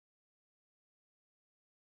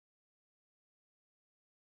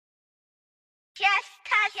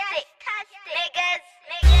CASHTASTIC, niggas.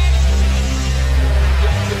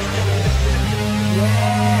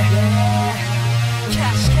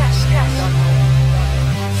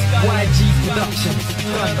 YG production.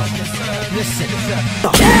 Listen.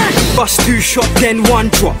 Bust 2 shot, then 1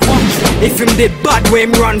 drop. If him did bad, where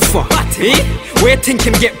him run for? Where think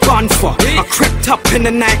him get banned for? I crept up in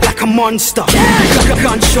the night like a monster.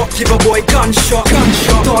 Gunshot, give a boy gunshot.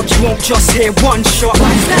 Dog, you won't just hear 1 shot.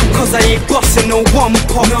 Cause I ain't busting no 1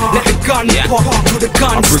 pop. Let the gun pop to the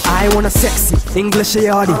guns. I want a sexy English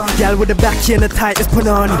yardie gal with the back in the tightest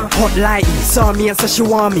punani. Hot lighty, saw me and said she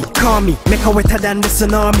want me. Call me, make her wetter than the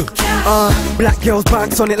tsunami. Black girls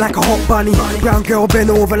bounce on it like a hot bunny. Brown girl bend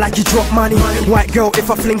over like you drop money. White girl, if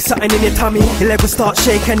I fling something in your tummy, your leg will start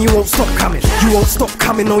shaking, you won't stop coming. You won't stop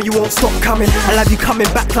coming, no you won't stop coming. I'll have you coming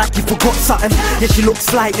back like you forgot something. Yeah, she looks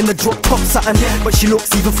fly in the drop top something, but she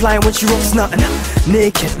looks even flying when she rocks nothing.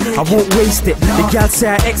 Naked, I won't waste it. The gal say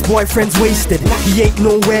her ex-boyfriend's wasted. He ain't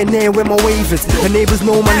nowhere near where my wave is. The neighbors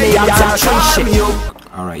know my name, I'm shit.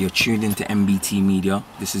 Alright, you're tuned into NBT Media.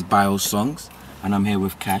 This is Bio's Songs, and I'm here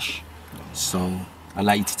with Cash. So, I'd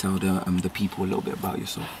like you to tell the people a little bit about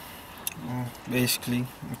yourself. Well, basically,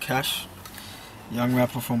 I'm Cash, young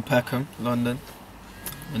rapper from Peckham, London.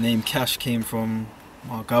 The name Cash came from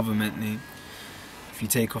my government name. If you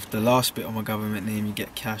take off the last bit of my government name, you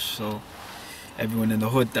get Cash. So, everyone in the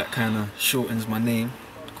hood that kind of shortens my name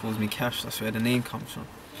calls me Cash. That's where the name comes from.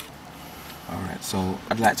 Alright, so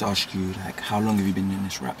I'd like to ask you, like, how long have you been in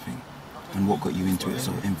this rap thing? And what got you into it,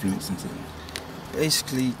 so influences it?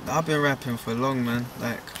 Basically, I've been rapping for long, man.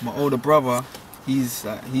 Like, my older brother, he's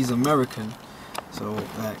American, so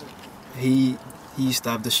like he used to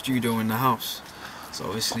have the studio in the house. So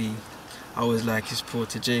obviously, I was like his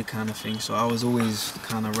protege kind of thing. So I was always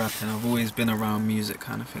kind of rapping. I've always been around music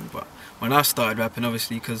kind of thing. But when I started rapping,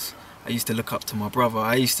 obviously, because I used to look up to my brother,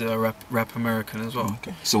 I used to rap American as well.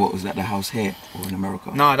 Okay. So what was that? The house here or in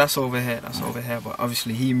America? No, that's over here. That's over here. But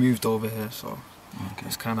obviously, he moved over here, so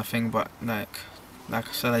this kind of thing. But like I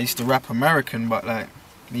said, I used to rap American, but like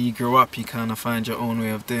when you grow up, you kind of find your own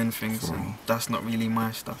way of doing things, and that's not really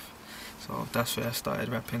my stuff. So that's where I started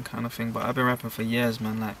rapping kind of thing. But I've been rapping for years,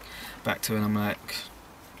 man, like back to when I'm like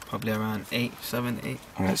probably around 7, 8.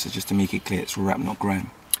 Alright, so just to make it clear, it's rap, not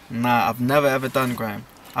grime. Nah, I've never ever done grime.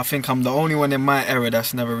 I think I'm the only one in my era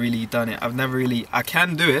that's never really done it. I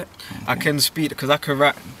can do it, I can speak, because I can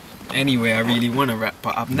rap anywhere I really want to rap,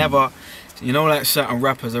 but I've never, you know, like certain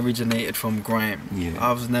rappers originated from grime. Yeah.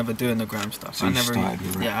 I was never doing the grime stuff. So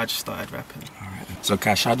I just started rapping. Alright. So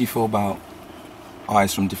Cash, how do you feel about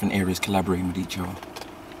artists from different areas collaborating with each other?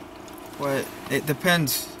 Well, it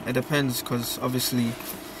depends. It depends, because obviously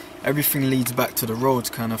everything leads back to the roads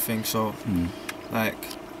kind of thing. So,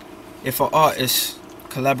 like, if an artist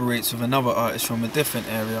collaborates with another artist from a different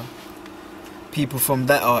area, people from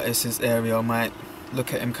that artist's area might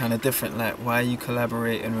look at him kind of different, like, why are you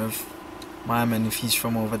collaborating with my man if he's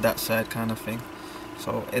from over that side kind of thing.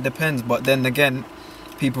 So it depends, but then again,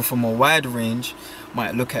 people from a wide range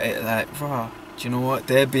might look at it like, rah, do you know what,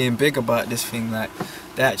 they're being big about this thing, like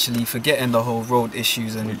they're actually forgetting the whole road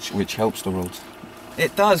issues, and which helps the roads.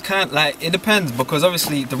 It does, like, it depends, because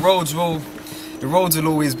obviously the roads will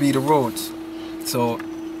always be the roads. So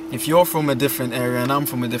if you're from a different area and I'm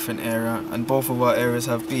from a different area and both of our areas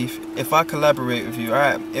have beef, if I collaborate with you,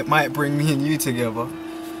 alright, it might bring me and you together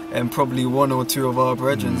and probably 1 or 2 of our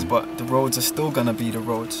brethren, but the roads are still gonna be the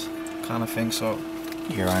roads kind of thing. So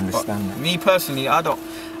yeah, I understand that. Me personally, I don't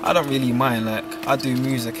really mind. Like, I do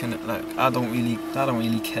music and like I don't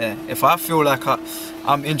really care. If I feel like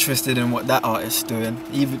I'm interested in what that artist's doing,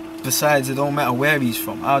 even besides, it don't matter where he's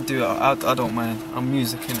from, I'll do it. I don't mind. I'm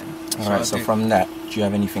music, innit? Alright, so from that, do you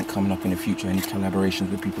have anything coming up in the future? Any collaborations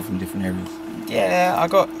with people from different areas? Yeah, I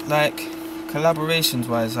got, like, collaborations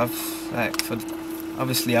wise,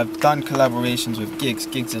 obviously I've done collaborations with Giggs.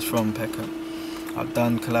 Giggs is from Peckham. I've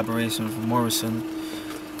done collaborations with Morrison,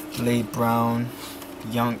 Blade Brown,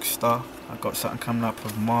 Youngster. I've got something coming up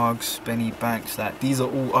with Margs, Benny Banks. Like, these are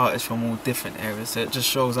all artists from all different areas. So it just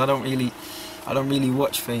shows I don't really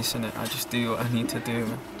watch face in it. I just do what I need to do,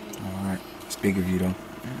 man. Alright, it's big of you though.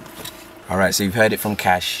 Alright, so you've heard it from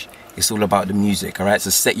Cash. It's all about the music, alright? So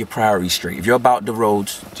set your priorities straight. If you're about the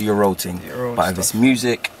roads, do your road thing. But if it's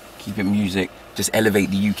music, keep it music. Just elevate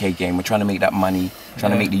the UK game. We're trying to make that money,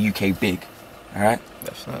 trying to make the UK big. Alright?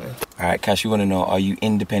 Definitely. Alright, Cash, we want to know, are you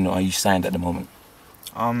independent or are you signed at the moment?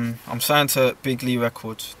 I'm signed to Big Lee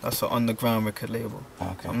Records. That's an underground record label.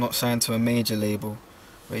 Okay. I'm not signed to a major label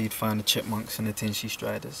where you'd find the Chipmunks and the Tinchy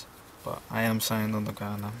Striders. But I am signed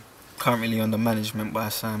underground. I'm currently under management by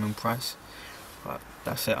Simon Price. But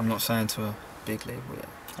that's it, I'm not signed to big label,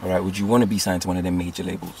 yeah. Alright, would you want to be signed to one of them major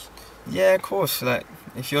labels? Yeah, of course. Like,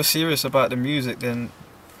 if you're serious about the music, then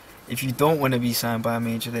if you don't want to be signed by a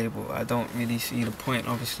major label, I don't really see the point,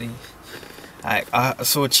 obviously. Like, I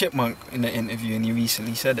saw Chipmunk in the interview and he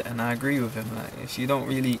recently said it, and I agree with him. Like, if you don't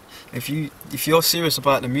really, if you're serious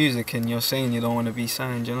about the music and you're saying you don't want to be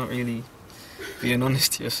signed, you're not really being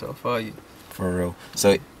honest to yourself, are you? For real.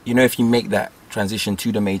 So, you know, if you make that transition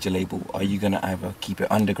to the major label, are you gonna either keep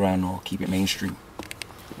it underground or keep it mainstream?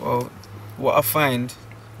 Well, what I find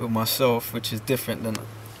with myself, which is different than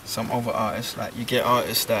some other artists, like you get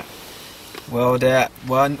artists that, well,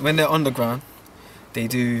 when they're underground, they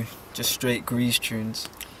do just straight grease tunes,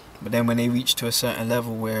 but then when they reach to a certain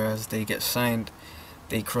level, whereas they get signed,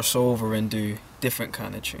 they cross over and do different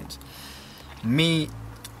kind of tunes. Me,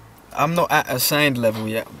 I'm not at a signed level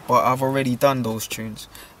yet, but I've already done those tunes.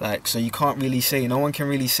 Like, so you can't really say, no one can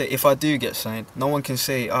really say, if I do get signed, no one can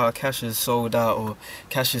say, Cash has sold out, or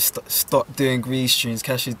Cash has stopped doing grease tunes,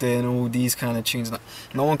 Cash is doing all these kind of tunes.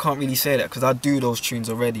 No one can't really say that, because I do those tunes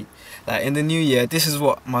already. Like, in the new year, this is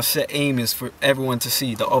what my set aim is, for everyone to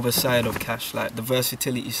see the other side of Cash, like the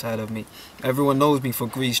versatility side of me. Everyone knows me for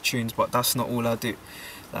grease tunes, but that's not all I do.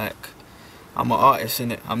 Like, I'm an artist,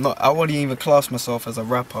 innit? I wouldn't even class myself as a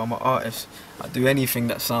rapper. I'm an artist. I do anything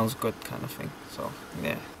that sounds good, kind of thing. So,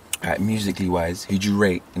 yeah. Alright, musically wise, who'd you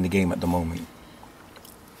rate in the game at the moment?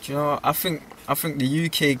 Do you know what? I think the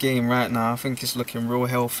UK game right now, I think it's looking real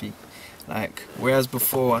healthy. Like, whereas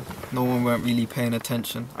before, no one weren't really paying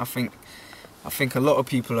attention. I think a lot of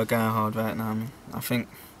people are going hard right now, man. I think,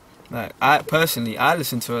 like, I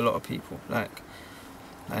listen to a lot of people. Like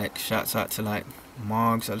shouts out to, like,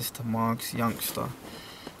 Margs, I listen to Margs, Youngster.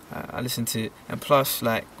 I listen to, and plus,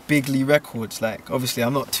 like, Bigly Records. Like, obviously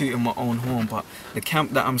I'm not tooting my own horn, but the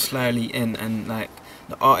camp that I'm slightly in, and like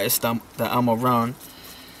the artists that I'm around,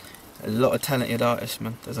 a lot of talented artists,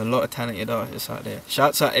 man. There's a lot of talented artists out there.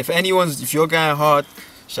 Shouts out, if you're going hard,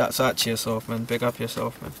 shouts out to yourself, man. Big up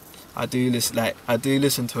yourself, man. I do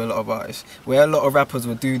listen to a lot of artists. Where a lot of rappers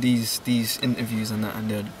will do these interviews and that,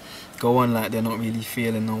 and they'll go on like they're not really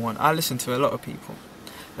feeling no one. I listen to a lot of people.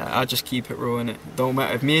 Like, I just keep it real, innit? Don't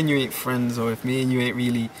matter if me and you ain't friends, or if me and you ain't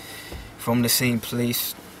really from the same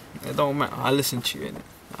place. It don't matter. I listen to you, innit?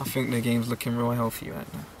 I think the game's looking real healthy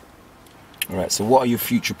right now. Alright, so what are your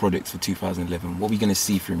future projects for 2011? What are we going to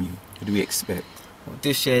see from you? What do we expect? Well,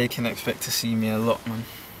 this year you can expect to see me a lot, man.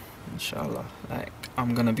 Inshallah. Like,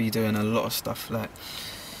 I'm going to be doing a lot of stuff. Like,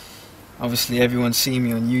 obviously everyone's seen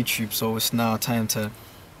me on YouTube, so it's now time to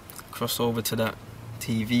cross over to that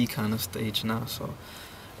TV kind of stage now. So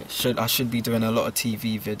I should be doing a lot of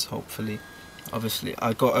TV vids, hopefully. Obviously,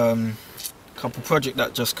 I got a couple projects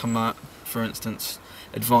that just come out. For instance,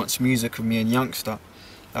 Advanced Music with me and Youngster.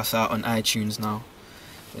 That's out on iTunes now.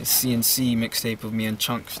 It's CNC mixtape with me and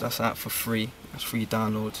Chunks. That's out for free. That's free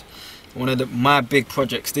downloads. One of my big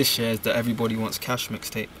projects this year is the Everybody Wants Cash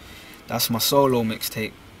mixtape. That's my solo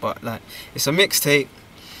mixtape. But like, it's a mixtape,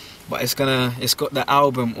 but it's got the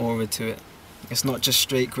album aura to it. It's not just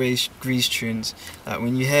straight grease tunes. Like,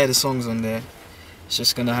 when you hear the songs on there, it's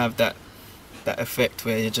just gonna have that effect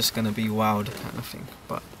where you're just gonna be wowed, kind of thing.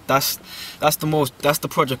 But that's the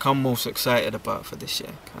project I'm most excited about for this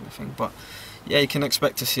year, kind of thing. But yeah, you can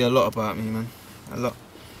expect to see a lot about me, man. A lot.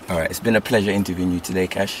 Alright, it's been a pleasure interviewing you today,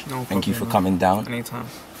 Cash. No Thank you for problem, coming down. Anytime.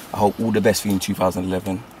 I hope all the best for you in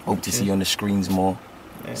 2011. Hope to see you on the screens more.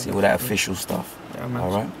 Yeah, see all that official stuff. Yeah, man.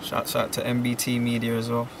 Alright? Shouts out to NBT Media as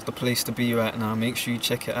well. It's the place to be right now. Make sure you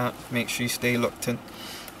check it out. Make sure you stay locked in.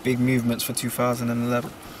 Big movements for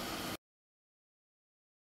 2011.